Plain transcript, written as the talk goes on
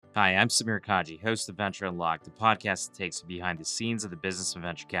Hi, I'm Samir Kaji, host of Venture Unlocked, the podcast that takes you behind the scenes of the business of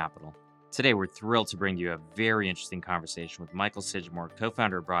venture capital. Today, we're thrilled to bring you a very interesting conversation with Michael Sidgmore, co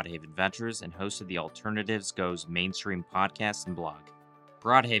founder of Broadhaven Ventures and host of the Alternatives Goes mainstream podcast and blog.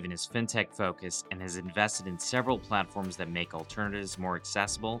 Broadhaven is fintech focused and has invested in several platforms that make alternatives more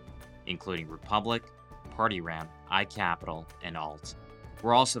accessible, including Republic, PartyRound, iCapital, and Alt.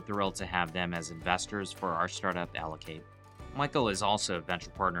 We're also thrilled to have them as investors for our startup Allocate. Michael is also a venture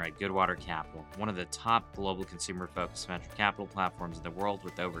partner at Goodwater Capital, one of the top global consumer-focused venture capital platforms in the world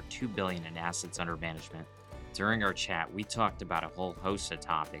with over $2 billion in assets under management. During our chat, we talked about a whole host of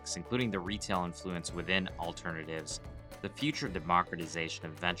topics, including the retail influence within alternatives, the future democratization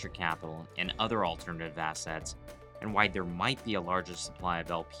of venture capital and other alternative assets, and why there might be a larger supply of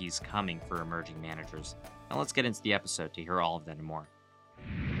LPs coming for emerging managers. Now let's get into the episode to hear all of that and more.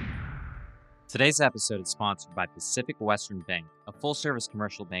 Today's episode is sponsored by Pacific Western Bank, a full-service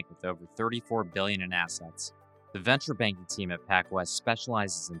commercial bank with over $34 billion in assets. The venture banking team at PacWest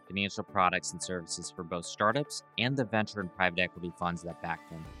specializes in financial products and services for both startups and the venture and private equity funds that back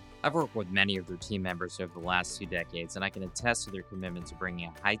them. I've worked with many of their team members over the last 2 decades, and I can attest to their commitment to bringing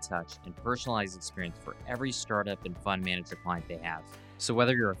a high-touch and personalized experience for every startup and fund manager client they have. So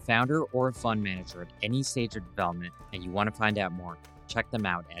whether you're a founder or a fund manager at any stage of development and you want to find out more, check them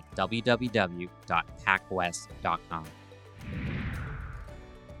out at www.pacwest.com.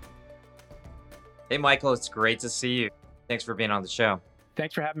 Hey, Michael, it's great to see you. Thanks for being on the show.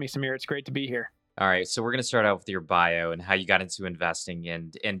 Thanks for having me, Samir. It's great to be here. All right, so we're going to start out with your bio and how you got into investing,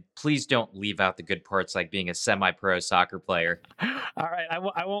 and please don't leave out the good parts like being a semi-pro soccer player. All right,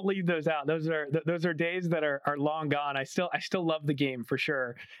 I won't leave those out. Those are days that are long gone. I still love the game for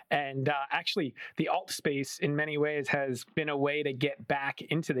sure. And actually, the alt space in many ways has been a way to get back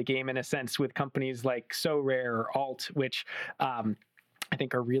into the game in a sense with companies like SoRare or Alt, which I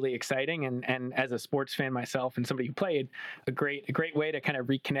think are really exciting, and as a sports fan myself and somebody who played, a great way to kind of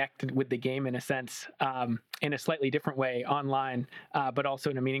reconnect with the game in a sense, in a slightly different way online, but also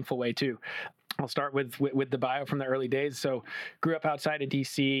in a meaningful way too. I'll start with the bio from the early days. So, grew up outside of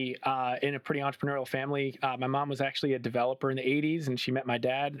DC in a pretty entrepreneurial family. My mom was actually a developer in the '80s, and she met my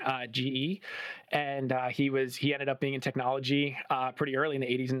dad, GE, and he ended up being in technology pretty early in the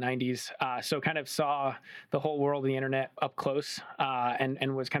 '80s and '90s. So, kind of saw the whole world of the internet up close,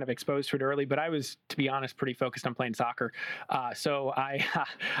 and was kind of exposed to it early. But I was, to be honest, pretty focused on playing soccer. So I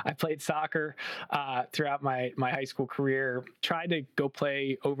I played soccer throughout my high school career. Tried to go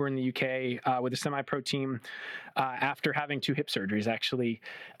play over in the UK with a semi-pro team after having 2 hip surgeries, actually.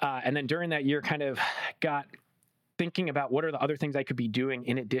 And then during that year, kind of got thinking about what are the other things I could be doing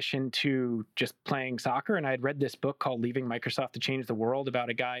in addition to just playing soccer. And I had read this book called Leaving Microsoft to Change the World about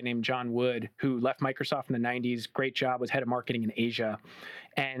a guy named John Wood who left Microsoft in the '90s. Great job, was head of marketing in Asia,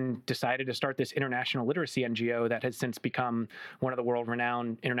 and decided to start this international literacy NGO that has since become one of the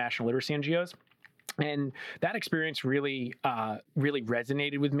world-renowned international literacy NGOs. And that experience really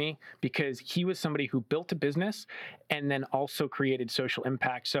resonated with me because he was somebody who built a business and then also created social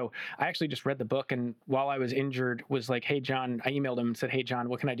impact. So I actually just read the book, and while I was injured, was like, "Hey, John," I emailed him and said, "Hey, John,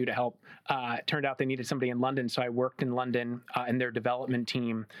 what can I do to help?" It turned out they needed somebody in London, so I worked in London in their development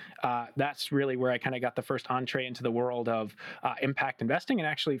team. That's really where I kind of got the first entree into the world of impact investing, and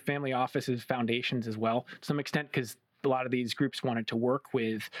actually family offices, foundations as well, to some extent, because a lot of these groups wanted to work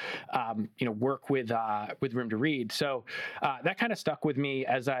with Room to Read. So that kind of stuck with me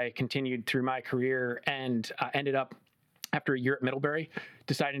as I continued through my career, and ended up, after a year at Middlebury,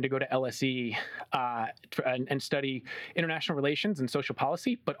 deciding to go to LSE and study international relations and social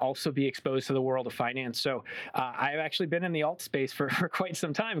policy, but also be exposed to the world of finance. So I've actually been in the alt space for quite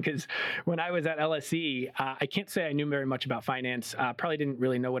some time, because when I was at LSE, I can't say I knew very much about finance, probably didn't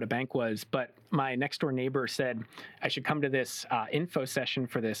really know what a bank was, but my next door neighbor said I should come to this info session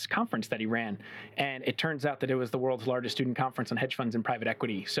for this conference that he ran. And it turns out that it was the world's largest student conference on hedge funds and private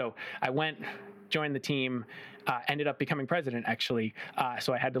equity. So I went, joined the team, ended up becoming president, actually.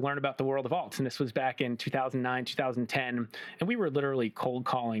 So I had to learn about the world of alts. And this was back in 2009, 2010. And we were literally cold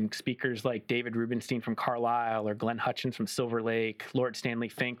calling speakers like David Rubenstein from Carlyle, or Glenn Hutchins from Silver Lake, Lord Stanley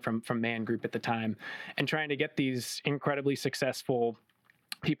Fink from Man Group at the time, and trying to get these incredibly successful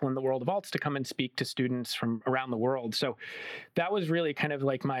people in the world of alts to come and speak to students from around the world. So that was really kind of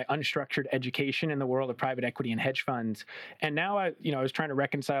like my unstructured education in the world of private equity and hedge funds. And now I was trying to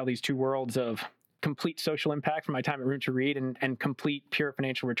reconcile these two worlds of complete social impact from my time at Room to Read and complete pure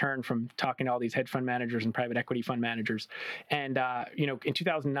financial return from talking to all these hedge fund managers and private equity fund managers. And, in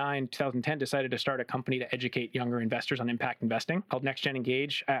 2009, 2010, decided to start a company to educate younger investors on impact investing called Next Gen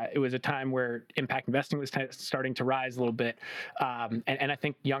Engage. It was a time where impact investing was starting to rise a little bit. And I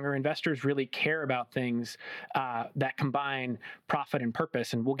think younger investors really care about things that combine profit and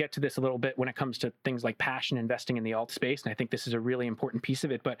purpose. And we'll get to this a little bit when it comes to things like passion investing in the alt space. And I think this is a really important piece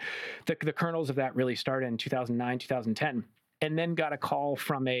of it. But the kernels of that really started in 2009, 2010, and then got a call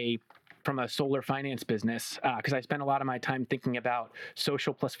from a solar finance business because I spent a lot of my time thinking about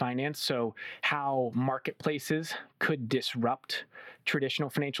social plus finance. So how marketplaces could disrupt traditional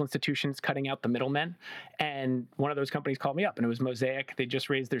financial institutions, cutting out the middlemen. And one of those companies called me up, and it was Mosaic. They just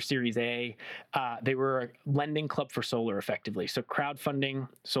raised their Series A. They were a lending club for solar, effectively. So crowdfunding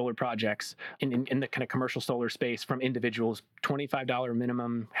solar projects in the kind of commercial solar space from individuals, $25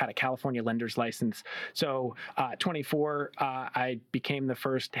 minimum, had a California lender's license. So 24, I became the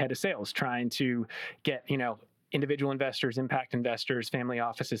first head of sales, trying to get, individual investors, impact investors, family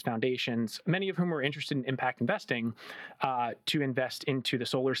offices, foundations, many of whom were interested in impact investing, to invest into the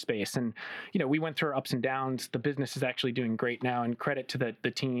solar space. And, we went through our ups and downs. The business is actually doing great now, and credit to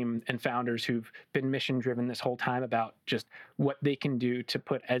the team and founders who've been mission driven this whole time about just what they can do to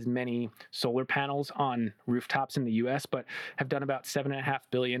put as many solar panels on rooftops in the US, but have done about $7.5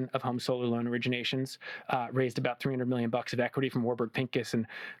 billion of home solar loan originations, raised about $300 million of equity from Warburg Pincus. And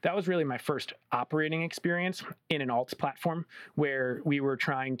that was really my first operating experience in an alts platform where we were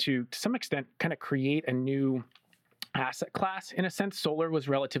trying to some extent, kind of create a new asset class. In a sense, solar was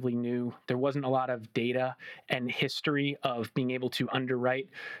relatively new. There wasn't a lot of data and history of being able to underwrite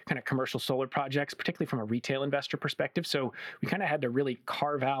kind of commercial solar projects, particularly from a retail investor perspective. So we kind of had to really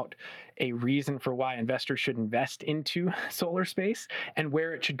carve out a reason for why investors should invest into solar space and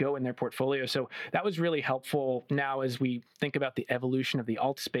where it should go in their portfolio. So that was really helpful now as we think about the evolution of the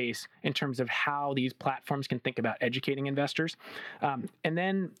alt space in terms of how these platforms can think about educating investors. And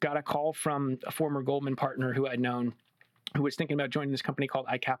then got a call from a former Goldman partner who I'd known, who was thinking about joining this company called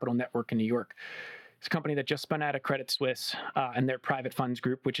iCapital Network in New York. It's a company that just spun out of Credit Suisse and their private funds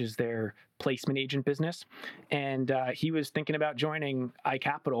group, which is their placement agent business. And he was thinking about joining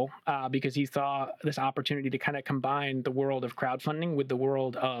iCapital because he saw this opportunity to kind of combine the world of crowdfunding with the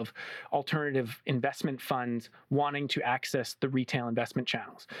world of alternative investment funds wanting to access the retail investment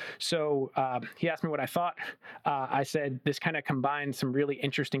channels. So he asked me what I thought. I said, this kind of combines some really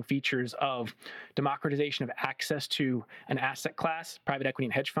interesting features of democratization of access to an asset class, private equity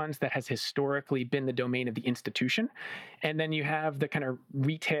and hedge funds, that has historically been the domain of the institution. And then you have the kind of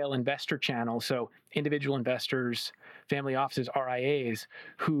retail investor channel, so individual investors, family offices, RIAs,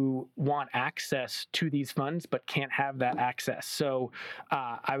 who want access to these funds but can't have that access. So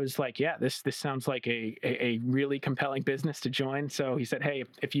I was like, yeah, this sounds like a really compelling business to join. So he said, hey,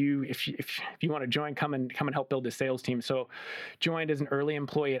 if you want to join, come and help build the sales team. So joined as an early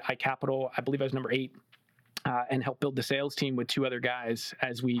employee at iCapital. I believe I was number 8, and helped build the sales team with 2 other guys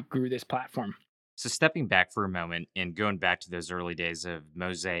as we grew this platform. So stepping back for a moment and going back to those early days of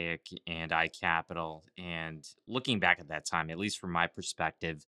Mosaic and iCapital and looking back at that time, at least from my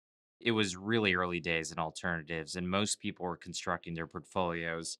perspective, it was really early days in alternatives, and most people were constructing their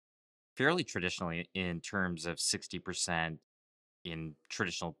portfolios fairly traditionally in terms of 60% in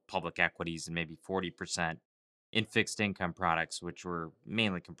traditional public equities and maybe 40% in fixed income products, which were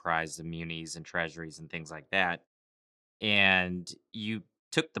mainly comprised of munis and treasuries and things like that. And you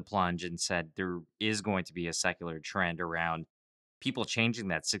took the plunge and said there is going to be a secular trend around people changing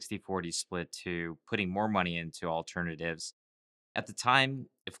that 60-40 split to putting more money into alternatives. At the time,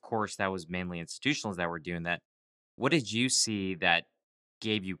 of course, that was mainly institutionals that were doing that. What did you see that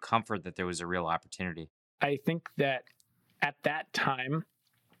gave you comfort that there was a real opportunity? I think that at that time,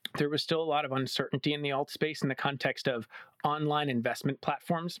 there was still a lot of uncertainty in the alt space in the context of online investment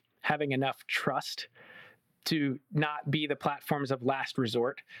platforms having enough trust to not be the platforms of last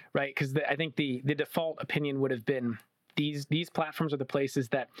resort, right? Because I think the default opinion would have been these platforms are the places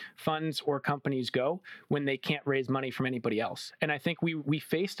that funds or companies go when they can't raise money from anybody else. And I think we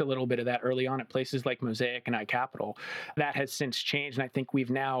faced a little bit of that early on at places like Mosaic and iCapital. That has since changed, and I think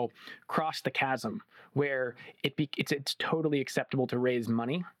we've now crossed the chasm where it's totally acceptable to raise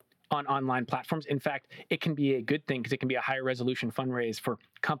money on online platforms. In fact, it can be a good thing because it can be a higher resolution fundraise for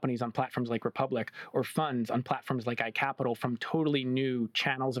companies on platforms like Republic or funds on platforms like iCapital from totally new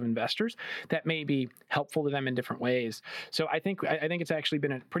channels of investors that may be helpful to them in different ways. So I think it's actually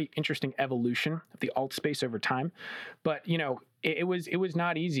been a pretty interesting evolution of the alt space over time. But it was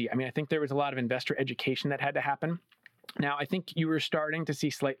not easy. I mean, I think there was a lot of investor education that had to happen. Now, I think you were starting to see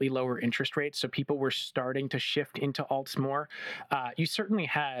slightly lower interest rates, so people were starting to shift into alts more. You certainly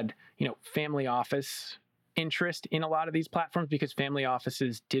had, family office interest in a lot of these platforms because family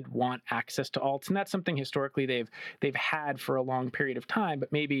offices did want access to alts, and that's something historically they've had for a long period of time,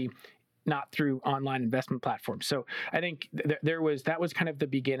 but maybe not through online investment platforms. So I think that was kind of the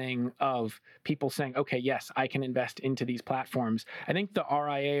beginning of people saying, okay, yes, I can invest into these platforms. I think the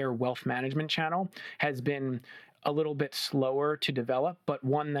RIA or wealth management channel has been a little bit slower to develop, but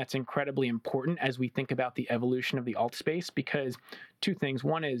one that's incredibly important as we think about the evolution of the alt space, because two things.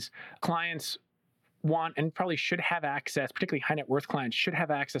 One is clients want and probably should have access, particularly high net worth clients should have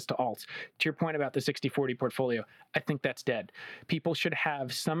access to alts. To your point about the 60/40 portfolio, I think that's dead. People should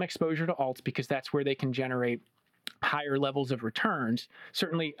have some exposure to alts because that's where they can generate higher levels of returns.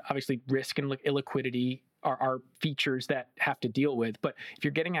 Certainly, obviously, risk and illiquidity are features that have to deal with. But if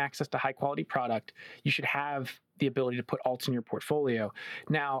you're getting access to high quality product, you should have the ability to put alts in your portfolio.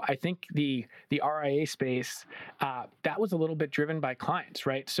 Now, I think the RIA space that was a little bit driven by clients,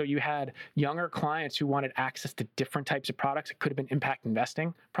 right? So you had younger clients who wanted access to different types of products. It could have been impact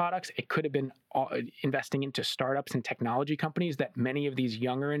investing products. It could have been investing into startups and technology companies that many of these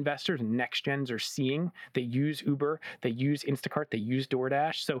younger investors and next gens are seeing. They use Uber, they use Instacart, they use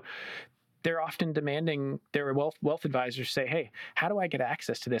DoorDash. So they're often demanding their wealth advisors say, hey, how do I get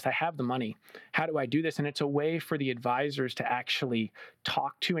access to this? I have the money. How do I do this? And it's a way for the advisors to actually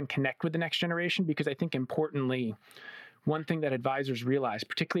talk to and connect with the next generation, because I think importantly, one thing that advisors realize,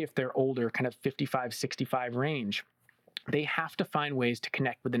 particularly if they're older, kind of 55, 65 range, they have to find ways to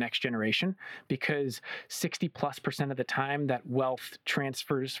connect with the next generation, because 60+% of the time that wealth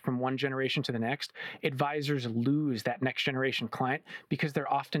transfers from one generation to the next, advisors lose that next generation client because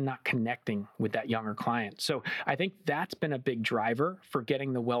they're often not connecting with that younger client. So I think that's been a big driver for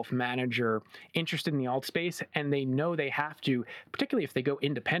getting the wealth manager interested in the alt space, and they know they have to, particularly if they go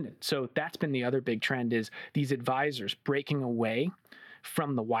independent. So that's been the other big trend, is these advisors breaking away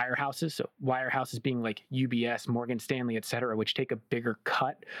from the wirehouses. So wirehouses being like UBS, Morgan Stanley, et cetera, which take a bigger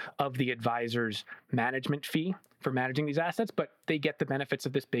cut of the advisor's management fee for managing these assets, but they get the benefits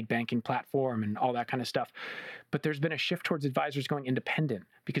of this big banking platform and all that kind of stuff. But there's been a shift towards advisors going independent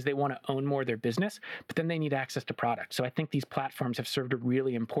because they want to own more of their business, but then they need access to products. So I think these platforms have served a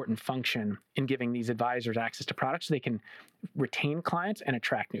really important function in giving these advisors access to products so they can retain clients and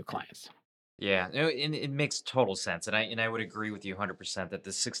attract new clients. Yeah, no, and it makes total sense. And I would agree with you 100% that the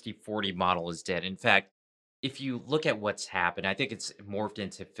 60/40 model is dead. In fact, if you look at what's happened, I think it's morphed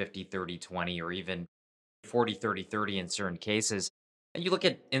into 50/30/20 or even 40/30/30 in certain cases. And you look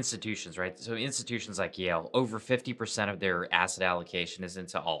at institutions, right? So institutions like Yale, over 50% of their asset allocation is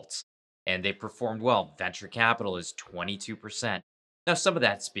into alts, and they performed well. Venture capital is 22%. Now, some of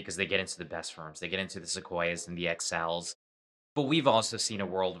that's because they get into the best firms. They get into the Sequoias and the Excels, but we've also seen a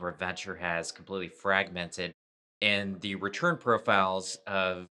world where venture has completely fragmented, and the return profiles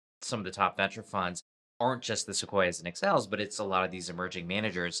of some of the top venture funds aren't just the Sequoias and Excels, but it's a lot of these emerging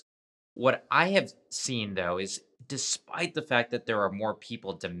managers. What I have seen, though, is despite the fact that there are more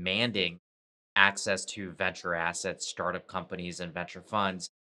people demanding access to venture assets, startup companies, and venture funds,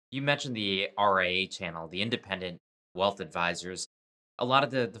 you mentioned the RIA channel, the independent wealth advisors. A lot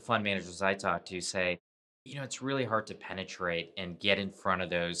of the fund managers I talk to say, it's really hard to penetrate and get in front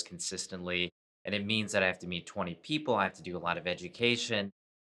of those consistently. And it means that I have to meet 20 people, I have to do a lot of education.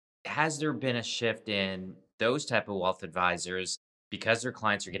 Has there been a shift in those type of wealth advisors because their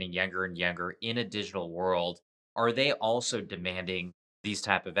clients are getting younger and younger in a digital world? Are they also demanding these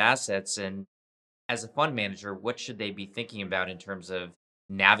type of assets? And as a fund manager, what should they be thinking about in terms of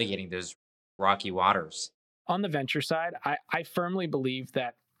navigating those rocky waters? On the venture side, I firmly believe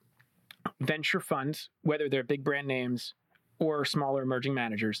that venture funds, whether they're big brand names or smaller emerging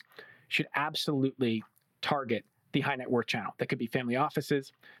managers, should absolutely target the high net worth channel. That could be family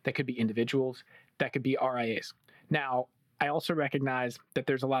offices, that could be individuals, that could be RIAs. Now, I also recognize that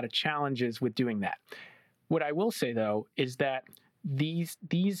there's a lot of challenges with doing that. What I will say though is that these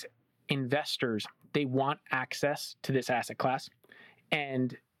investors, they want access to this asset class,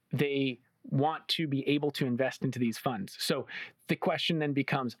 and they want to be able to invest into these funds. So the question then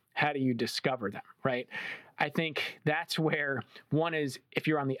becomes, how do you discover them, right? I think that's where one is, if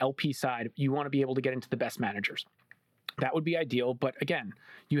you're on the LP side, you want to be able to get into the best managers. That would be ideal. But again,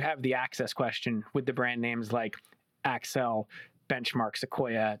 you have the access question with the brand names like Axel, Benchmark,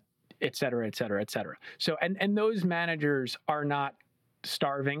 Sequoia, et cetera, et cetera, et cetera. So, and those managers are not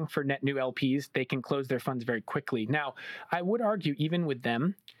starving for net new LPs. They can close their funds very quickly. Now, I would argue even with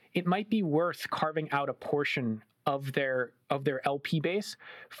them, it might be worth carving out a portion of their LP base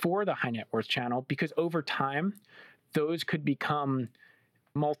for the high net worth channel, because over time, those could become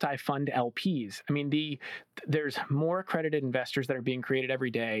multi-fund LPs. I mean, there's more accredited investors that are being created every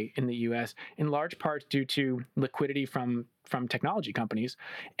day in the US, in large part due to liquidity from technology companies.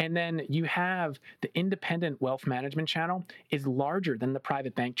 And then you have the independent wealth management channel is larger than the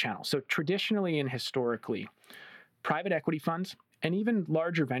private bank channel. So traditionally and historically, private equity funds and even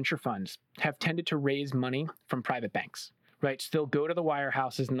larger venture funds have tended to raise money from private banks, right? So they'll go to the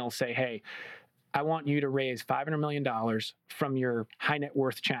wirehouses and they'll say, hey, I want you to raise $500 million from your high net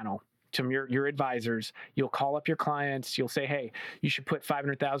worth channel to your advisors. You'll call up your clients. You'll say, hey, you should put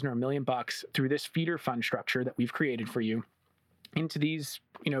 500,000 or $1 million through this feeder fund structure that we've created for you into these,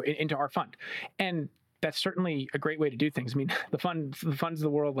 into our fund. And that's certainly a great way to do things. I mean, the funds of the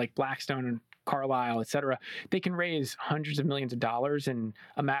world like Blackstone and Carlyle, et cetera, they can raise hundreds of millions of dollars in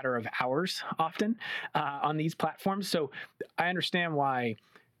a matter of hours often on these platforms. So I understand why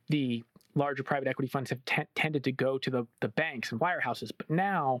the larger private equity funds have tended to go to the banks and wirehouses. But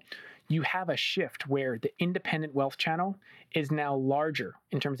now you have a shift where the independent wealth channel is now larger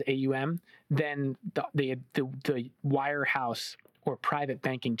in terms of AUM than the wirehouse or private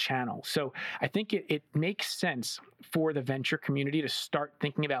banking channel. So I think it makes sense for the venture community to start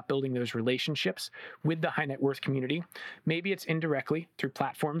thinking about building those relationships with the high net worth community. Maybe it's indirectly through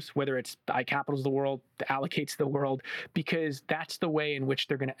platforms, whether it's the iCapitals of the world, the Allocates of the world, because that's the way in which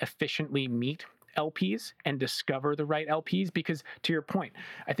they're going to efficiently meet LPs and discover the right LPs. Because to your point,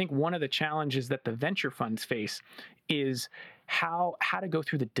 I think one of the challenges that the venture funds face is how to go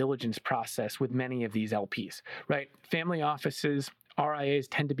through the diligence process with many of these LPs, right? Family offices, RIAs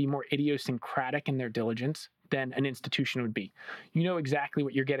tend to be more idiosyncratic in their diligence than an institution would be. You know exactly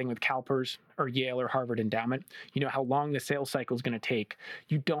what you're getting with CalPERS or Yale or Harvard endowment. You know how long the sales cycle is going to take.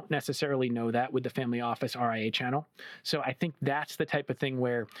 You don't necessarily know that with the family office RIA channel. So I think that's the type of thing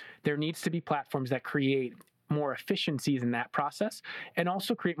where there needs to be platforms that create more efficiencies in that process and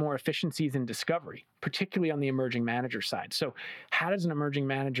also create more efficiencies in discovery, particularly on the emerging manager side. So how does an emerging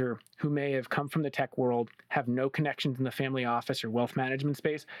manager who may have come from the tech world, have no connections in the family office or wealth management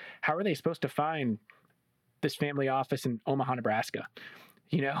space, how are they supposed to find this family office in Omaha, Nebraska?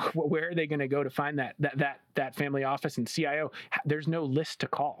 Where are they going to go to find that family office and CIO? There's no list to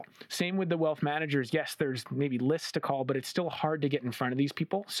call. Same with the wealth managers. Yes, there's maybe lists to call, but it's still hard to get in front of these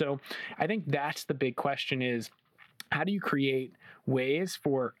people. So I think that's the big question is, how do you create ways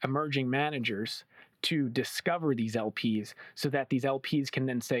for emerging managers to discover these LPs so that these LPs can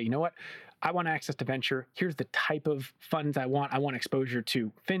then say, you know what? I want access to venture. Here's the type of funds I want. I want exposure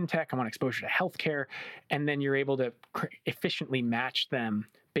to fintech. I want exposure to healthcare. And then you're able to efficiently match them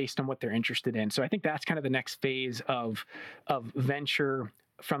based on what they're interested in. So I think that's kind of the next phase of venture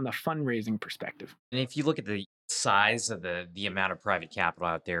from the fundraising perspective. And if you look at the size of the amount of private capital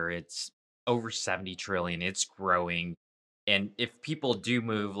out there, it's over 70 trillion. It's growing. And if people do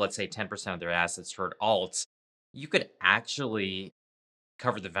move, let's say 10% of their assets toward alts, you could actually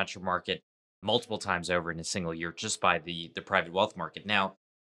cover the venture market multiple times over in a single year just by the private wealth market. Now,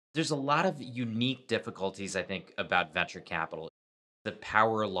 there's a lot of unique difficulties, I think, about venture capital. The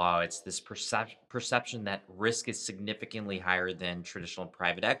power law, it's this perception that risk is significantly higher than traditional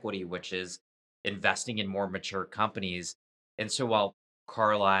private equity, which is investing in more mature companies. And so while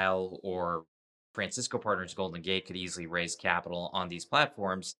Carlyle or Francisco Partners Golden Gate could easily raise capital on these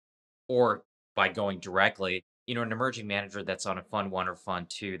platforms or by going directly, an emerging manager that's on a fund one or fund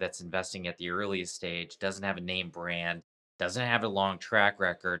two that's investing at the earliest stage, doesn't have a name brand, doesn't have a long track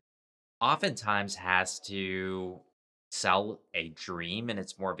record, oftentimes has to sell a dream, and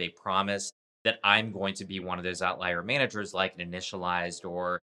it's more of a promise that I'm going to be one of those outlier managers like an Initialized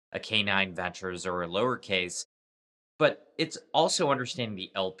or a K9 Ventures or a lowercase. But it's also understanding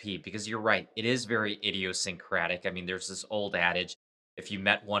the LP because you're right, it is very idiosyncratic. I mean, there's this old adage, if you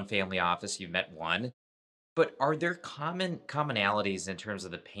met one family office, you met one. But are there commonalities in terms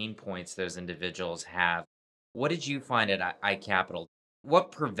of the pain points those individuals have? What did you find at iCapital?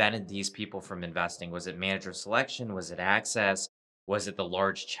 What prevented these people from investing? Was it manager selection? Was it access? Was it the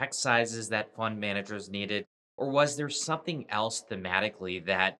large check sizes that fund managers needed? Or was there something else thematically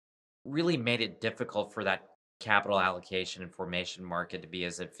that really made it difficult for that capital allocation and formation market to be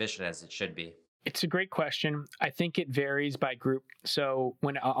as efficient as it should be? It's a great question. I think it varies by group. So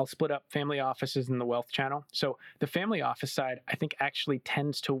when I'll split up family offices and the wealth channel. So the family office side, I think actually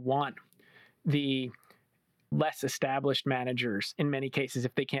tends to want the less established managers in many cases,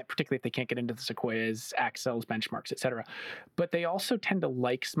 particularly if they can't get into the Sequoias, Accels, benchmarks, et cetera. But they also tend to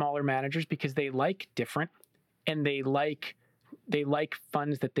like smaller managers because they like different and they like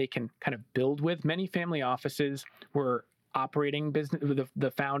funds that they can kind of build with. Many family offices were operating business.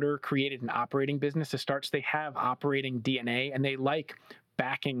 The founder created an operating business to start. So they have operating DNA, and they like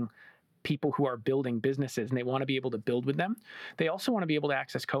backing people who are building businesses, and they want to be able to build with them. They also want to be able to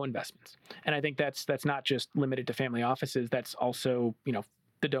access co-investments. And I think that's not just limited to family offices. That's also,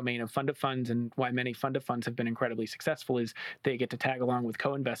 the domain of fund of funds, and why many fund of funds have been incredibly successful is they get to tag along with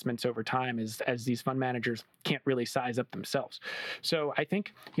co-investments over time as these fund managers can't really size up themselves. So I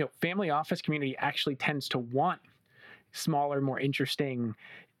think, family office community actually tends to want smaller, more interesting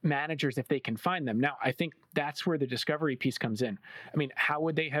managers if they can find them. Now, I think that's where the discovery piece comes in. I mean, how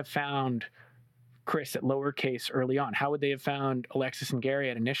would they have found Chris at Lowercase early on? How would they have found Alexis and Gary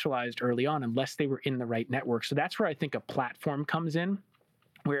at Initialized early on unless they were in the right network? So that's where I think a platform comes in,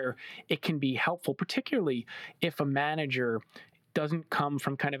 where it can be helpful, particularly if a manager doesn't come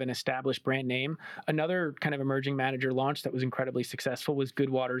from kind of an established brand name. Another kind of emerging manager launch that was incredibly successful was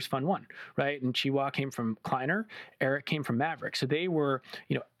Goodwater's Fund One, right? And Chiwa came from Kleiner, Eric came from Maverick. So they were,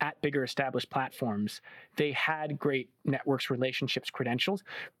 at bigger established platforms. They had great networks, relationships, credentials.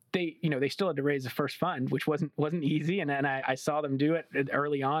 They still had to raise the first fund, which wasn't easy. And then I saw them do it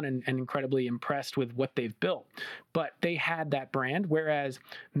early on, and incredibly impressed with what they've built. But they had that brand, whereas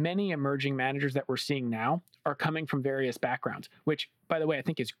many emerging managers that we're seeing now are coming from various backgrounds, which, by the way, I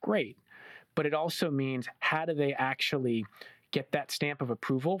think is great. But it also means, how do they actually get that stamp of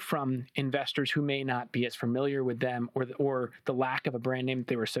approval from investors who may not be as familiar with them, or the lack of a brand name that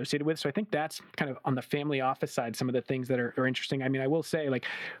they were associated with? So I think that's kind of on the family office side, some of the things that are interesting. I mean, I will say, like,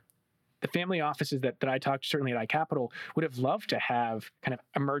 the family offices that I talked to, certainly at iCapital, would have loved to have kind of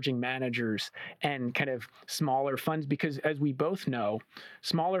emerging managers and kind of smaller funds, because as we both know,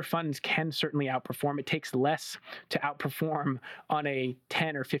 smaller funds can certainly outperform. It takes less to outperform on a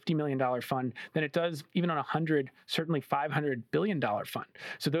 $10 or $50 million fund than it does even on a 100, certainly $500 billion fund.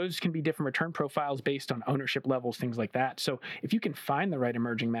 So those can be different return profiles based on ownership levels, things like that. So if you can find the right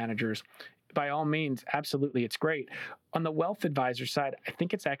emerging managers, by all means, absolutely, it's great. On the wealth advisor side, I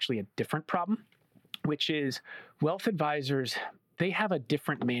think it's actually a different problem, which is wealth advisors, they have a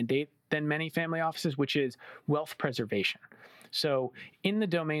different mandate than many family offices, which is wealth preservation. So in the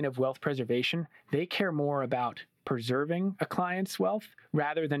domain of wealth preservation, they care more about preserving a client's wealth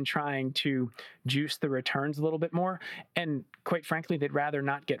rather than trying to juice the returns a little bit more. And quite frankly, they'd rather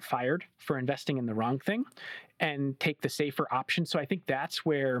not get fired for investing in the wrong thing and take the safer option. So I think that's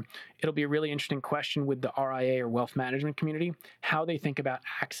where it'll be a really interesting question with the RIA or wealth management community, how they think about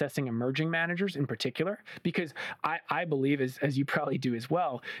accessing emerging managers in particular, because I believe, as you probably do as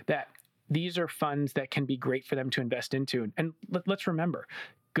well, that these are funds that can be great for them to invest into. And let's remember,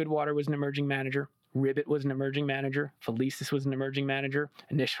 Goodwater was an emerging manager. Ribbit was an emerging manager. Felicis was an emerging manager.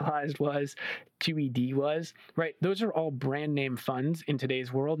 Initialized was. QED was, right? Those are all brand name funds in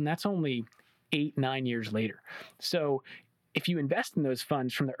today's world, and that's only 8-9 years later. So if you invest in those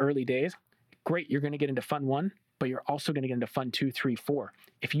funds from the early days, great, you're going to get into Fund One, but you're also going to get into Fund Two, Three, Four.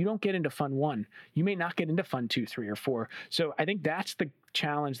 If you don't get into Fund One, you may not get into Fund Two, Three, or Four. So I think that's the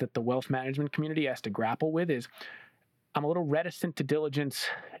challenge that the wealth management community has to grapple with. Is I'm a little reticent to diligence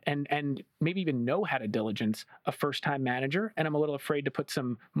and maybe even know how to diligence a first-time manager, and I'm a little afraid to put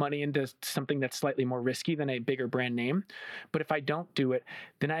some money into something that's slightly more risky than a bigger brand name. But if I don't do it,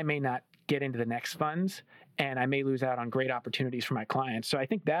 then I may not get into the next funds, and I may lose out on great opportunities for my clients. So I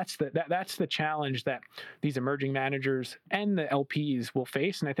think that's the challenge that these emerging managers and the LPs will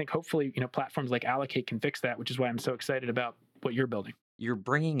face, and I think hopefully platforms like Allocate can fix that, which is why I'm so excited about what you're building. You're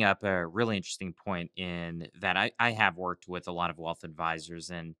bringing up a really interesting point in that I have worked with a lot of wealth advisors,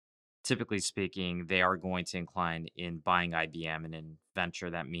 and typically speaking, they are going to incline in buying IBM, and in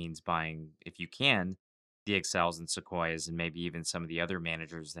venture, that means buying, if you can, the Excels and Sequoias and maybe even some of the other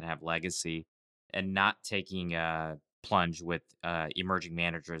managers that have legacy, and not taking a plunge with emerging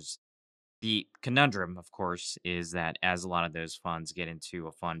managers. The conundrum, of course, is that as a lot of those funds get into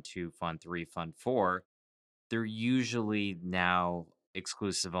a fund two, fund three, fund four, they're usually now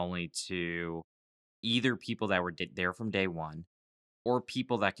exclusive only to either people that were there from day one, or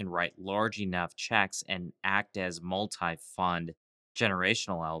people that can write large enough checks and act as multi-fund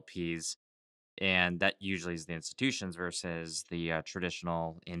generational LPs. And that usually is the institutions versus the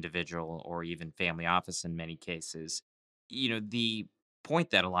traditional individual or even family office in many cases. The point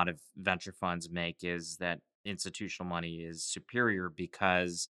that a lot of venture funds make is that institutional money is superior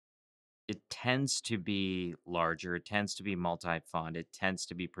because it tends to be larger, it tends to be multi-fund, it tends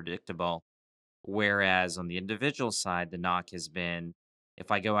to be predictable. Whereas on the individual side, the knock has been,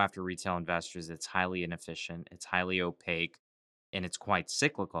 if I go after retail investors, it's highly inefficient, it's highly opaque, and it's quite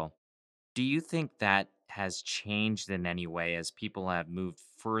cyclical. Do you think that has changed in any way as people have moved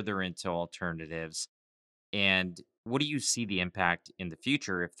further into alternatives? And what do you see the impact in the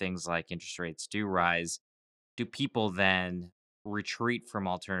future if things like interest rates do rise? Do people then retreat from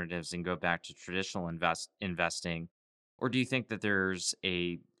alternatives and go back to traditional investing? Or do you think that there's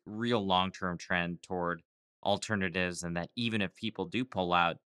a real long-term trend toward alternatives and that even if people do pull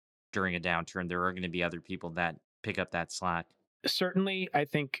out during a downturn, there are going to be other people that pick up that slack? Certainly, I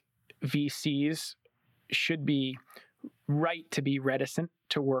think VCs should be right to be reticent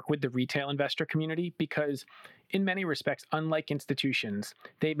to work with the retail investor community because, in many respects, unlike institutions,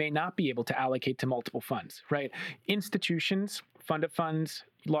 they may not be able to allocate to multiple funds, right? Institutions, fund of funds,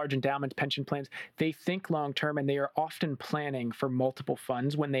 large endowments, pension plans, they think long term and they are often planning for multiple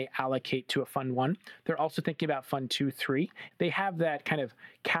funds when they allocate to a fund one. They're also thinking about fund two, three. They have that kind of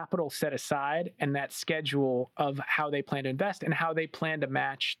capital set aside and that schedule of how they plan to invest and how they plan to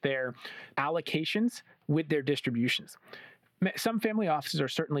match their allocations with their distributions. Some family offices are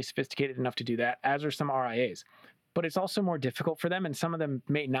certainly sophisticated enough to do that, as are some RIAs, but it's also more difficult for them, and some of them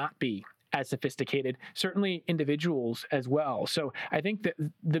may not be as sophisticated, certainly individuals as well. So I think that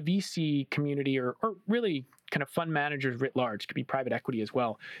the VC community, or really kind of fund managers writ large, could be private equity as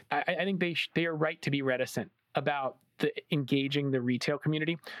well. I think they are right to be reticent about engaging the retail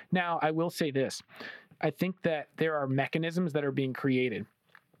community. Now, I will say this. I think that there are mechanisms that are being created,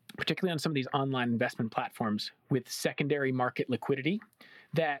 particularly on some of these online investment platforms with secondary market liquidity,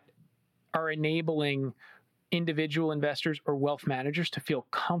 that are enabling individual investors or wealth managers to feel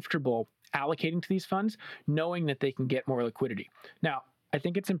comfortable allocating to these funds, knowing that they can get more liquidity. Now, I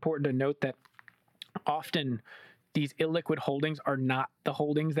think it's important to note that often these illiquid holdings are not the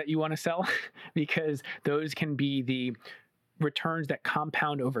holdings that you want to sell because those can be the returns that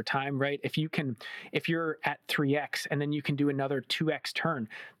compound over time, right? If you're at 3x and then you can do another 2x turn,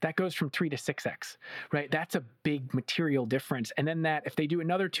 that goes from 3 to 6x, right? That's a big material difference. And then that if they do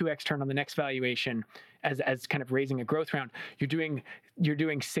another 2x turn on the next valuation as kind of raising a growth round, you're doing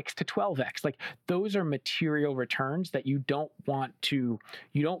 6 to 12x. Like those are material returns that you don't want to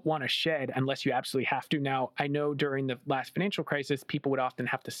shed unless you absolutely have to. Now, I know during the last financial crisis, people would often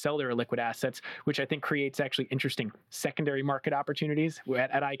have to sell their liquid assets, which I think creates actually interesting secondary market opportunities.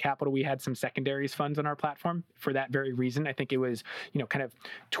 At iCapital, we had some secondaries funds on our platform for that very reason. I think it was, kind of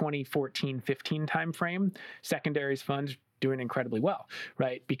 2014-15 timeframe. Secondaries funds doing incredibly well,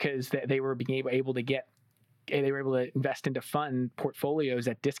 right? Because they were able to invest into fund portfolios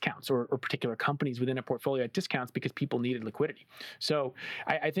at discounts or particular companies within a portfolio at discounts because people needed liquidity. So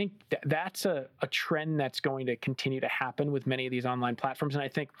I think that's a trend that's going to continue to happen with many of these online platforms. And I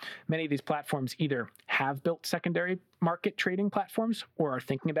think many of these platforms either have built secondary market trading platforms or are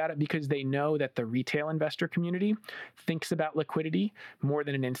thinking about it because they know that the retail investor community thinks about liquidity more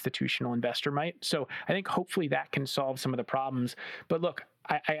than an institutional investor might. So I think hopefully that can solve some of the problems. But look,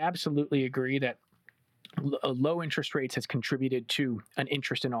 I absolutely agree that low interest rates has contributed to an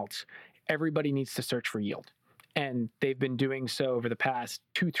interest in alts. Everybody needs to search for yield. And they've been doing so over the past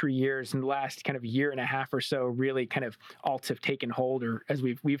 2-3 years. And the last kind of year and a half or so, really kind of alts have taken hold, or as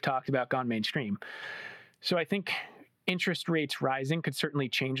we've talked about, gone mainstream. So I think interest rates rising could certainly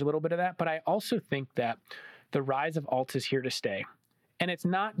change a little bit of that. But I also think that the rise of alts is here to stay. And it's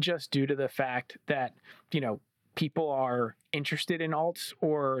not just due to the fact that, people are interested in alts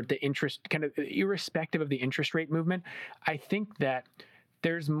or the interest, kind of irrespective of the interest rate movement. I think that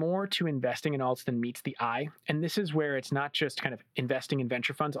there's more to investing in alts than meets the eye. And this is where it's not just kind of investing in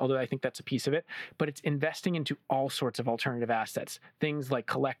venture funds, although I think that's a piece of it, but it's investing into all sorts of alternative assets, things like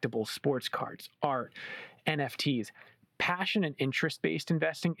collectibles, sports cards, art, NFTs. Passion and interest-based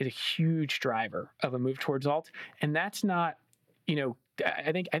investing is a huge driver of a move towards alt. And that's not,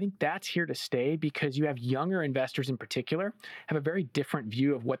 I think that's here to stay because you have younger investors in particular have a very different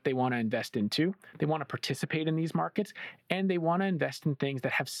view of what they want to invest into. They want to participate in these markets and they want to invest in things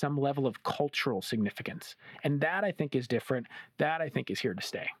that have some level of cultural significance. And that I think is different. That I think is here to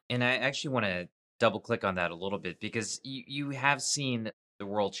stay. And I actually want to double click on that a little bit because you have seen the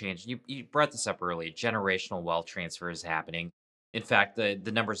world change. You brought this up earlier. Generational wealth transfer is happening. In fact,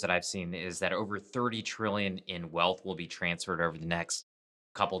 the numbers that I've seen is that over 30 trillion in wealth will be transferred over the next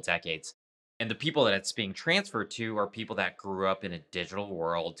couple decades. And the people that it's being transferred to are people that grew up in a digital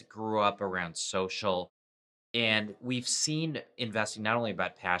world, grew up around social, and we've seen investing not only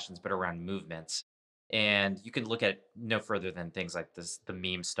about passions but around movements. And you can look at no further than things like this, the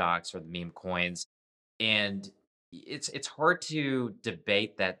meme stocks or the meme coins. And it's hard to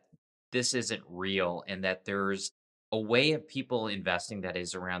debate that this isn't real and that there's a way of people investing that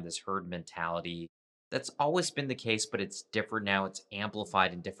is around this herd mentality. That's always been the case, but it's different now. It's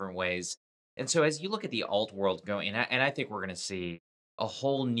amplified in different ways. And so as you look at the alt world going, and I think we're going to see a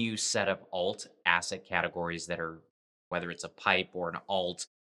whole new set of alt asset categories that are whether it's a pipe or an alt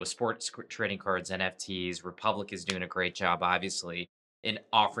with trading cards, NFTs. Republic is doing a great job, obviously, in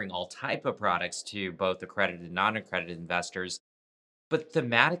offering all type of products to both accredited and non-accredited investors. But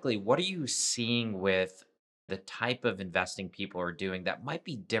thematically, what are you seeing with the type of investing people are doing that might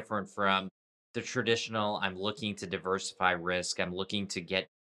be different from the traditional? I'm looking to diversify risk. I'm looking to get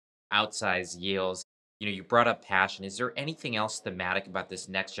outsized yields. You brought up passion. Is there anything else thematic about this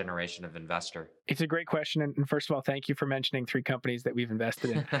next generation of investor? It's a great question, and first of all, thank you for mentioning three companies that we've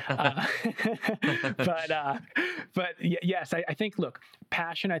invested in. Uh, but yes, I think look,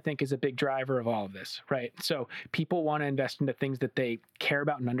 passion I think is a big driver of all of this, right? So people want to invest into things that they care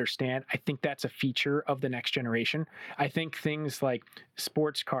about and understand. I think that's a feature of the next generation. I think things like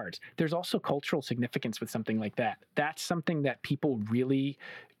sports cards. There's also cultural significance with something like that. That's something that people really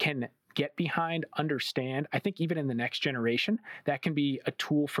can get behind, understand. I think even in the next generation, that can be a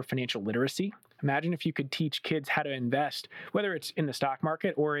tool for financial literacy. Imagine if you could teach kids how to invest, whether it's in the stock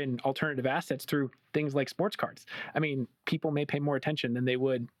market or in alternative assets through things like sports cards. I mean, people may pay more attention than they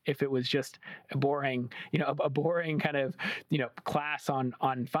would if it was just a boring, a boring kind of, class on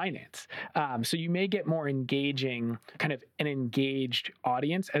finance. So you may get more engaging, kind of an engaged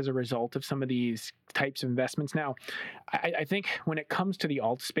audience as a result of some of these types of investments. Now, I think when it comes to the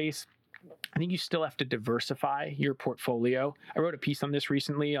alt space, I think you still have to diversify your portfolio. I wrote a piece on this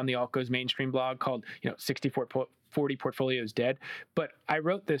recently on the Altco's mainstream blog called, 40 portfolios dead. But I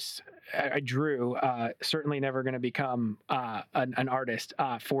wrote this, I drew, certainly never going to become an artist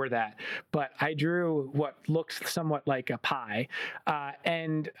for that. But I drew what looks somewhat like a pie.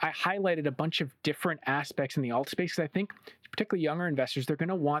 And I highlighted a bunch of different aspects in the alt space. 'Cause I think particularly younger investors, they're going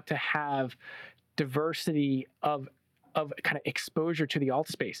to want to have diversity of kind of exposure to the alt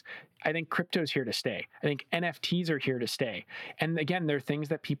space. I think crypto's here to stay. I think NFTs are here to stay. And again, they're things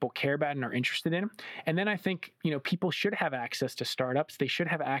that people care about and are interested in. And then I think, people should have access to startups. They should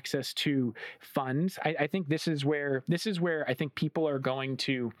have access to funds. I think this is where I think people are going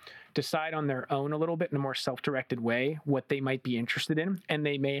to decide on their own a little bit in a more self-directed way what they might be interested in, and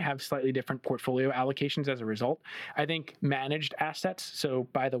they may have slightly different portfolio allocations as a result. I think managed assets, so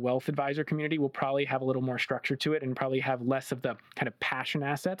by the wealth advisor community, will probably have a little more structure to it and probably have less of the kind of passion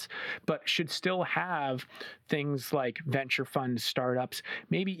assets, but should still have things like venture funds, startups,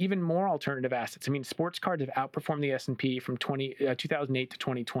 maybe even more alternative assets. I mean, sports cards have outperformed the S&P from 2008 to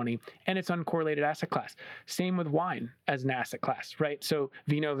 2020, and it's uncorrelated asset class. Same with wine as an asset class, right? So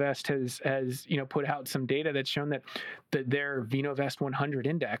VinoVest has put out some data that's shown that their VinoVest 100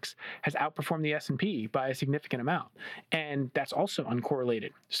 index has outperformed the S&P by a significant amount, and that's also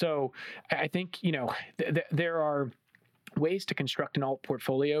uncorrelated. So I think there are ways to construct an alt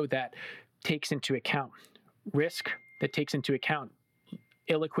portfolio that takes into account risk, that takes into account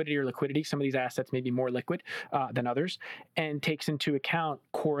illiquidity or liquidity. Some of these assets may be more liquid than others, and takes into account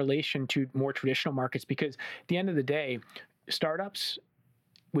correlation to more traditional markets, because at the end of the day, startups,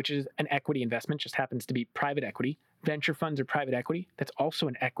 which is an equity investment, just happens to be private equity. Venture funds are private equity. That's also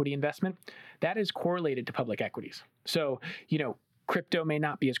an equity investment. That is correlated to public equities. So, crypto may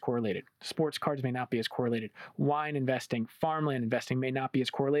not be as correlated. Sports cards may not be as correlated. Wine investing, farmland investing may not be as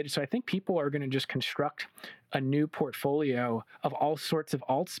correlated. So I think people are going to just construct a new portfolio of all sorts of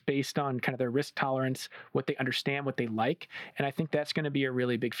alts based on kind of their risk tolerance, what they understand, what they like. And I think that's going to be a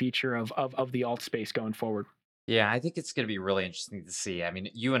really big feature of the alt space going forward. Yeah, I think it's going to be really interesting to see. I mean,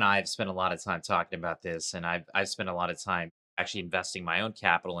 you and I have spent a lot of time talking about this, and I've spent a lot of time actually investing my own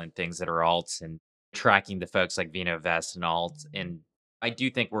capital in things that are alts and tracking the folks like VinoVest and alt. And I do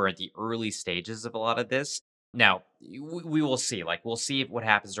think we're at the early stages of a lot of this. Now, we will see. Like, we'll see what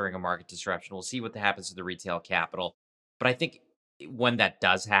happens during a market disruption. We'll see what happens to the retail capital. But I think when that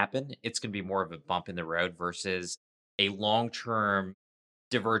does happen, it's going to be more of a bump in the road versus a long-term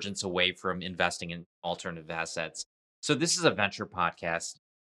divergence away from investing in alternative assets. So this is a venture podcast.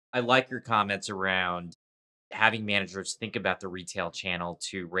 I like your comments around having managers think about the retail channel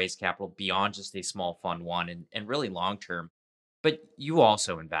to raise capital beyond just a small fund one and really long term. But you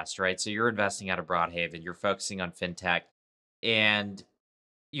also invest, right? So you're investing out of Broadhaven, you're focusing on fintech, and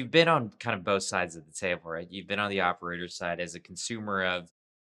you've been on kind of both sides of the table, right? You've been on the operator side as a consumer of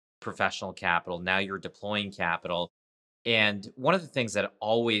professional capital. Now you're deploying capital. And one of the things that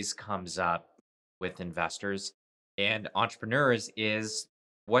always comes up with investors and entrepreneurs is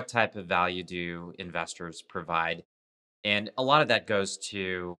what type of value do investors provide? And a lot of that goes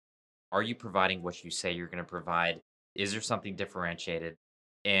to, are you providing what you say you're going to provide? Is there something differentiated?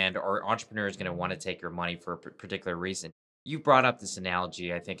 And are entrepreneurs going to want to take your money for a particular reason? You brought up this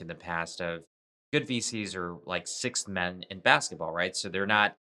analogy, I think, in the past of good VCs are like sixth men in basketball, right? So they're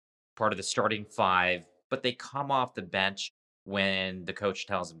not part of the starting five but they come off the bench when the coach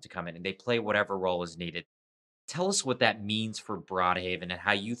tells them to come in and they play whatever role is needed. Tell us what that means for Broadhaven and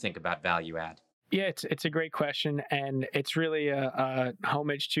how you think about value add. Yeah, it's a great question, and it's really a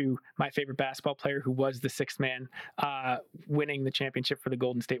homage to my favorite basketball player, who was the sixth man, uh, winning the championship for the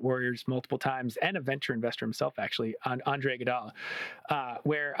Golden State Warriors multiple times, and a venture investor himself, actually, on Andre Iguodala,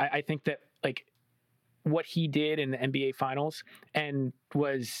 where I think that like what he did in the NBA Finals and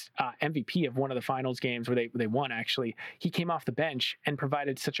was MVP of one of the finals games where they won. Actually, he came off the bench and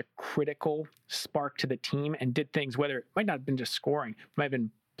provided such a critical spark to the team and did things, whether it might not have been just scoring, it might have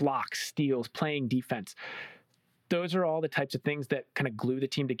been blocks, steals, playing defense. Those are all the types of things that kind of glue the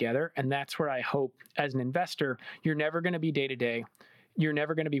team together. And that's where I hope, as an investor, you're never going to be day to day. You're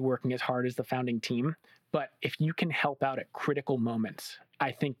never going to be working as hard as the founding team. But if you can help out at critical moments,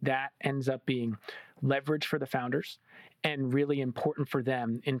 I think that ends up being leverage for the founders and really important for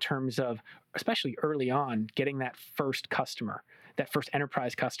them in terms of, especially early on, getting that first customer, that first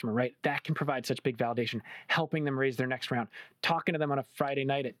enterprise customer, right? That can provide such big validation, helping them raise their next round, talking to them on a Friday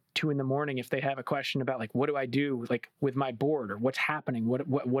night at 2 a.m. if they have a question about like, what do I do like with my board, or what's happening?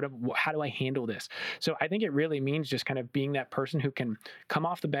 How do I handle this? So I think it really means just kind of being that person who can come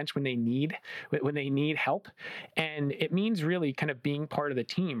off the bench when they need help. And it means really kind of being part of the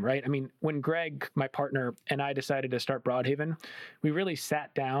team, right? I mean, when Greg, my partner, and I decided to start Broadhaven, we really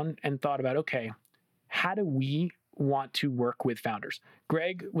sat down and thought about, okay, how do we want to work with founders?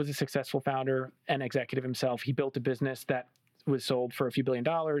 Greg was a successful founder and executive himself. He built a business that was sold for a few $1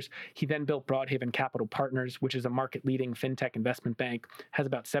 billion. He then built Broadhaven Capital Partners, which is a market-leading fintech investment bank, has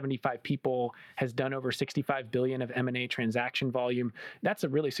about 75 people, has done over 65 billion of M&A transaction volume. That's a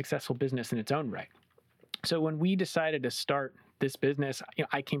really successful business in its own right. So when we decided to start this business,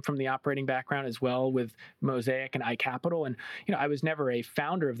 I came from the operating background as well with Mosaic and iCapital. And, I was never a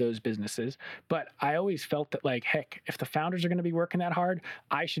founder of those businesses, but I always felt that like, heck, if the founders are going to be working that hard,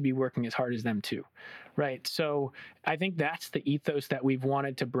 I should be working as hard as them too. Right. So I think that's the ethos that we've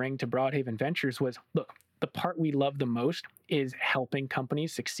wanted to bring to Broadhaven Ventures was, look, the part we love the most is helping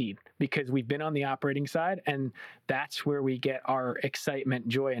companies succeed, because we've been on the operating side and that's where we get our excitement,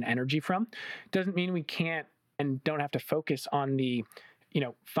 joy, and energy from. Doesn't mean we can't and don't have to focus on the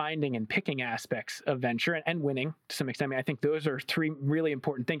finding and picking aspects of venture and winning to some extent. I mean, I think those are three really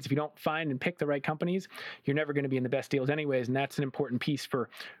important things. If you don't find and pick the right companies, you're never going to be in the best deals anyways. And that's an important piece for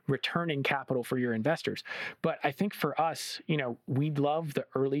returning capital for your investors. But I think for us, we love the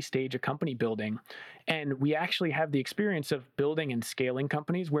early stage of company building. And we actually have the experience of building and scaling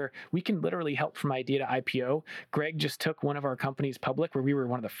companies where we can literally help from idea to IPO. Greg just took one of our companies public where we were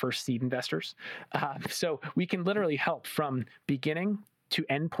one of the first seed investors. So we can literally help from beginning to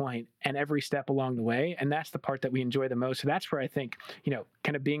endpoint and every step along the way. And that's the part that we enjoy the most. So that's where I think,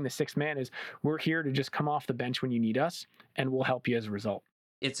 kind of being the sixth man is, we're here to just come off the bench when you need us, and we'll help you as a result.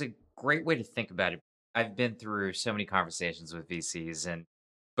 It's a great way to think about it. I've been through so many conversations with VCs, and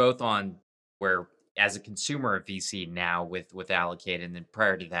both on where, as a consumer of VC now with Allocate, and then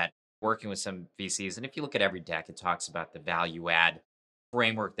prior to that, working with some VCs. And if you look at every deck, it talks about the value add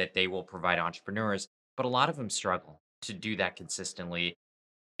framework that they will provide entrepreneurs, but a lot of them struggle to do that consistently.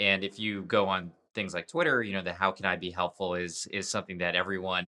 And if you go on things like Twitter, the how can I be helpful is something that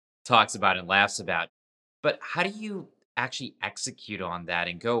everyone talks about and laughs about. But how do you actually execute on that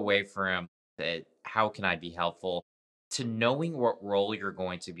and go away from the how can I be helpful to knowing what role you're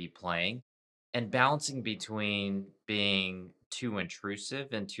going to be playing and balancing between being too intrusive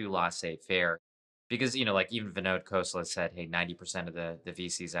and too laissez-faire? Because, like even Vinod Khosla said, hey, 90% of the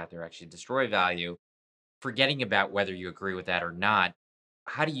VCs out there actually destroy value. Forgetting about whether you agree with that or not,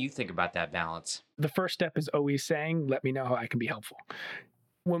 how do you think about that balance? The first step is always saying, let me know how I can be helpful.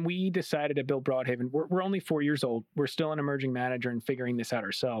 When we decided to build Broadhaven, we're only 4 years old. We're still an emerging manager and figuring this out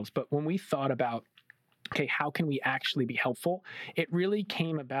ourselves. But when we thought about, okay, how can we actually be helpful? It really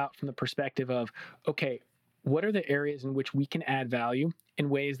came about from the perspective of, okay, what are the areas in which we can add value in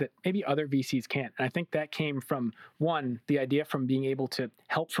ways that maybe other VCs can't? And I think that came from, one, the idea from being able to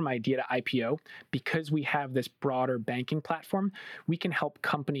help from idea to IPO. Because we have this broader banking platform, we can help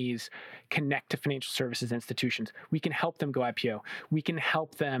companies connect to financial services institutions. We can help them go IPO. We can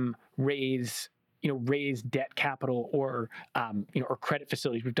help them raise debt capital or credit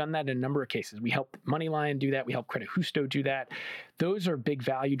facilities. We've done that in a number of cases. We help Moneyline do that. We help Credit Husto do that. Those are big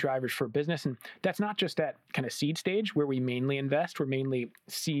value drivers for business. And that's not just at kind of seed stage where we mainly invest. We're mainly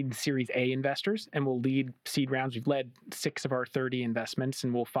seed Series A investors, and we'll lead seed rounds. We've led 6 of our 30 investments,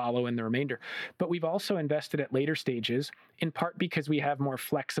 and we'll follow in the remainder. But we've also invested at later stages, in part because we have more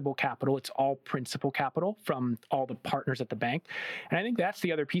flexible capital. It's all principal capital from all the partners at the bank. And I think that's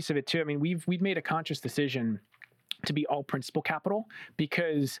the other piece of it too. I mean, we've made a conscious decision to be all principal capital,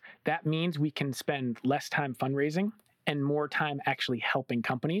 because that means we can spend less time fundraising and more time actually helping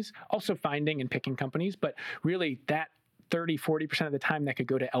companies, also finding and picking companies. But really, that 30-40% of the time that could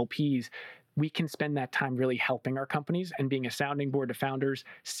go to LPs, we can spend that time really helping our companies and being a sounding board to founders,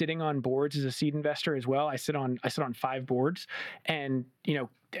 sitting on boards as a seed investor as well. I sit on 5 boards, and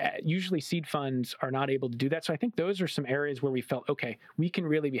usually seed funds are not able to do that. So I think those are some areas where we felt, okay, we can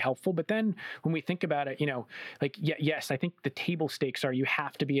really be helpful. But then when we think about it, yes, I think the table stakes are, you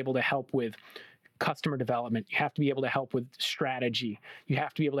have to be able to help with customer development. You have to be able to help with strategy. You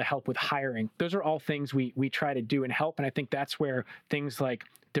have to be able to help with hiring. Those are all things we try to do and help. And I think that's where things like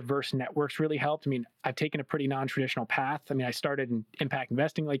diverse networks really helped. I mean, I've taken a pretty non-traditional path. I mean, I started in impact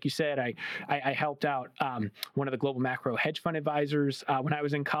investing, like you said. I helped out one of the global macro hedge fund advisors when I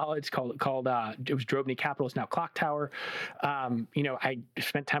was in college. Called it was Drobny Capital. It's now Clock Tower. I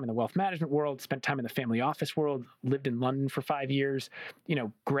spent time in the wealth management world, spent time in the family office world, lived in London for 5 years.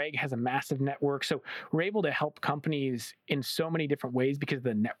 Greg has a massive network, so we're able to help companies in so many different ways because of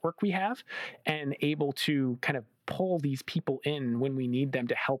the network we have, and able to kind of pull these people in when we need them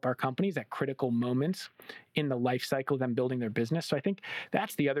to help our companies at critical moments in the life cycle of them building their business. So I think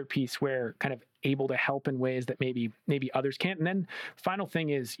that's the other piece where kind of able to help in ways that maybe others can't. And then final thing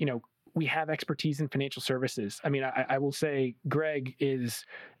is, we have expertise in financial services. I mean, I will say Greg is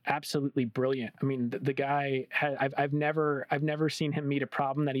absolutely brilliant. I mean, the guy I've never seen him meet a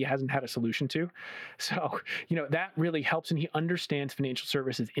problem that he hasn't had a solution to. So, that really helps, and he understands financial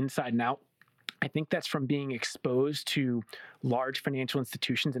services inside and out. I think that's from being exposed to large financial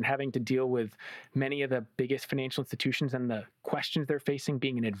institutions and having to deal with many of the biggest financial institutions and the questions they're facing,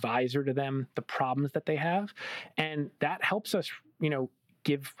 being an advisor to them, the problems that they have. And that helps us,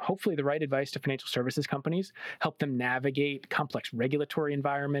 give hopefully the right advice to financial services companies, help them navigate complex regulatory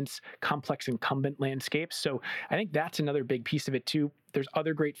environments, complex incumbent landscapes. So I think that's another big piece of it too. There's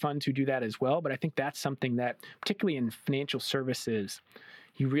other great funds who do that as well, but I think that's something that, particularly in financial services,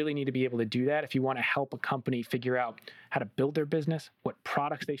 you really need to be able to do that if you want to help a company figure out how to build their business, what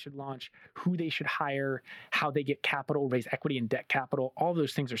products they should launch, who they should hire, how they get capital, raise equity and debt capital. All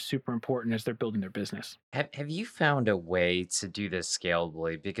those things are super important as they're building their business. Have you found a way to do this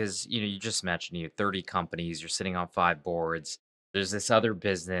scalably? Because you just mentioned you have 30 companies, you're sitting on 5 boards. There's this other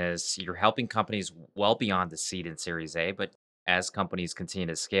business, you're helping companies well beyond the seed and Series A, but as companies continue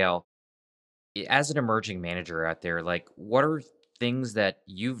to scale, as an emerging manager out there, like what are things that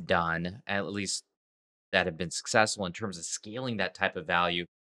you've done, at least that have been successful in terms of scaling that type of value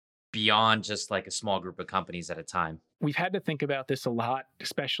beyond just like a small group of companies at a time? We've had to think about this a lot,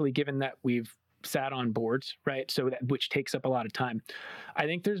 especially given that we've sat on boards, right? So which takes up a lot of time. I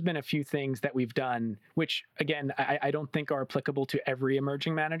think there's been a few things that we've done, which again, I don't think are applicable to every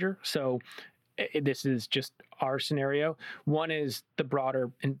emerging manager. So this is just our scenario. One is the broader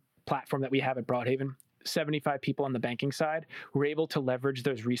platform that we have at Broadhaven. 75 people on the banking side. We're able to leverage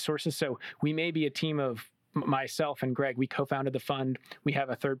those resources. So we may be a team of myself and Greg. We co-founded the fund. We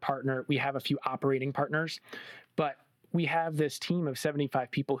have a third partner. We have a few operating partners, but we have this team of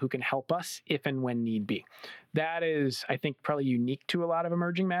 75 people who can help us if and when need be. That is, I think, probably unique to a lot of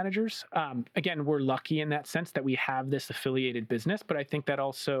emerging managers. Again, we're lucky in that sense that we have this affiliated business, but I think that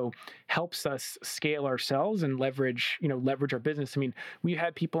also helps us scale ourselves and leverage our business. I mean, we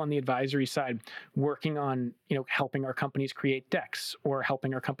had people on the advisory side working on, helping our companies create decks or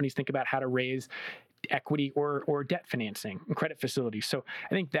helping our companies think about how to raise equity or debt financing and credit facilities. So I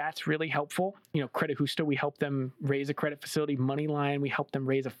think that's really helpful. Credit Justo, we help them raise a credit facility. Moneyline, we help them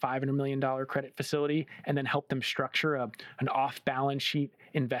raise a $500 million credit facility and then help them structure an off-balance sheet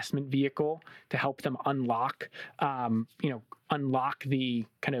investment vehicle to help them unlock the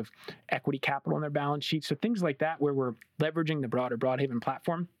kind of equity capital on their balance sheet. So things like that where we're leveraging the broader Broadhaven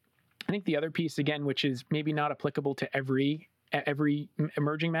platform. I think the other piece, again, which is maybe not applicable to every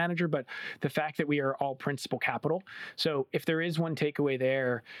emerging manager, but the fact that we are all principal capital. So if there is one takeaway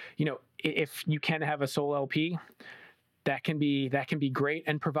there, if you can have a sole LP, that can be great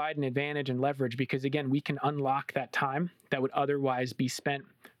and provide an advantage and leverage because again, we can unlock that time that would otherwise be spent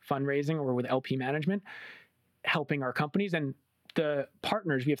fundraising or with LP management, helping our companies. And the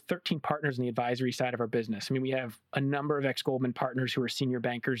partners, we have 13 partners in the advisory side of our business. I mean, we have a number of ex-Goldman partners who are senior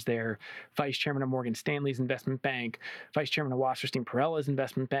bankers there, vice chairman of Morgan Stanley's investment bank, vice chairman of Wasserstein Perella's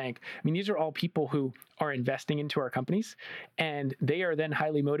investment bank. I mean, these are all people who are investing into our companies, and they are then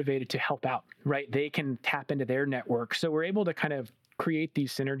highly motivated to help out, right? They can tap into their network. So we're able to kind of create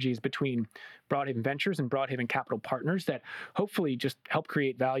these synergies between Broadhaven Ventures and Broadhaven Capital Partners that hopefully just help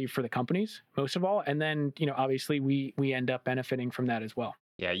create value for the companies, most of all. And then, obviously we end up benefiting from that as well.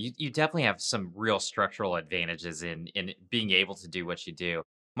 Yeah, you definitely have some real structural advantages in being able to do what you do.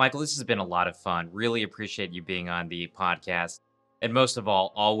 Michael, this has been a lot of fun. Really appreciate you being on the podcast. And most of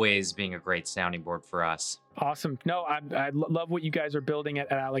all, always being a great sounding board for us. Awesome. No, love what you guys are building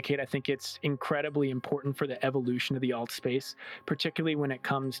at Allocate. I think it's incredibly important for the evolution of the alt space, particularly when it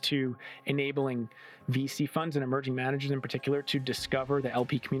comes to enabling VC funds and emerging managers in particular to discover the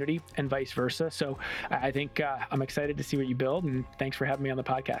LP community and vice versa. So I think I'm excited to see what you build, and thanks for having me on the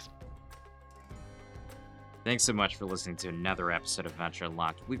podcast. Thanks so much for listening to another episode of Venture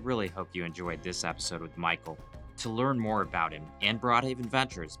Unlocked. We really hope you enjoyed this episode with Michael. To learn more about him and Broadhaven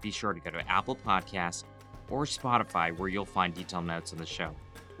Ventures, be sure to go to Apple Podcasts or Spotify, where you'll find detailed notes on the show.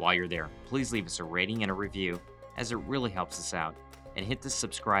 While you're there, please leave us a rating and a review, as it really helps us out, and hit the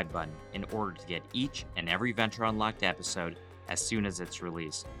subscribe button in order to get each and every Venture Unlocked episode as soon as it's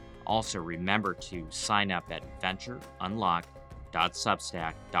released. Also, remember to sign up at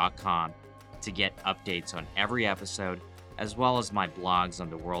ventureunlocked.substack.com to get updates on every episode, as well as my blogs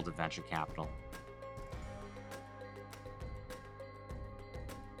on the world of venture capital.